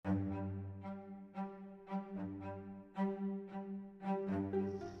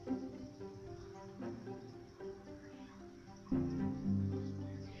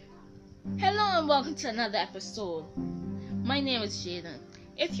welcome to another episode. My name is Jaden.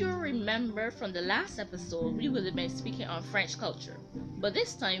 If you remember from the last episode, we would have been speaking on French culture, but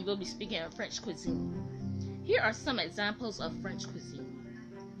this time we'll be speaking on French cuisine. Here are some examples of French cuisine.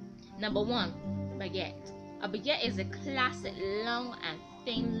 Number 1, baguette. A baguette is a classic long and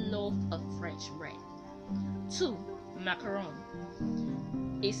thin loaf of French bread. 2, macaron.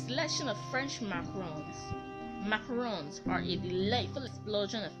 A selection of French macarons. Macarons are a delightful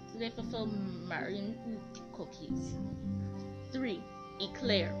explosion of flavorful marine cookies. 3,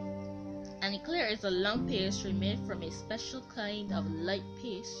 eclair. An eclair is a long pastry made from a special kind of light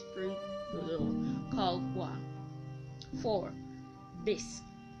pastry dough called pois. 4, bisque.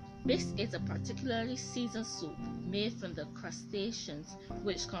 Bisque is a particularly seasoned soup made from the crustaceans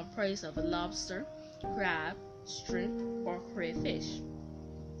which comprise of lobster, crab, shrimp, or crayfish.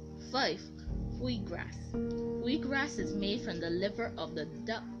 5, foie gras. Foie gras is made from the liver of the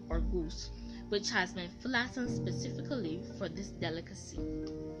duck or goose, which has been flattened specifically for this delicacy.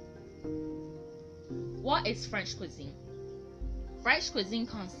 What is French cuisine? French cuisine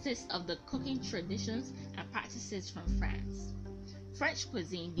consists of the cooking traditions and practices from France. French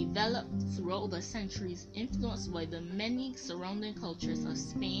cuisine developed throughout the centuries, influenced by the many surrounding cultures of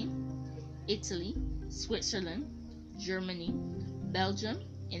Spain, Italy, Switzerland, Germany, Belgium,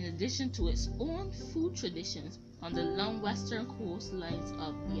 in addition to its own food traditions on the long western coastlines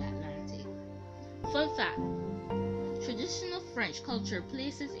of the Atlantic. Fun fact: traditional French culture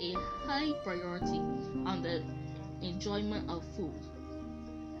places a high priority on the enjoyment of food.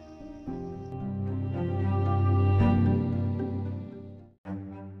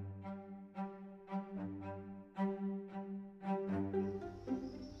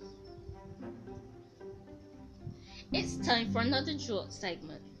 It's time for another joke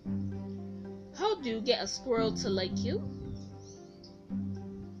segment. How do you get a squirrel to like you?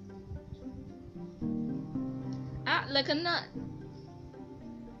 Act like a nut.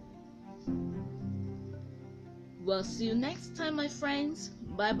 Well, see you next time, my friends.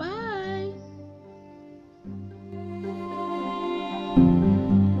 Bye bye.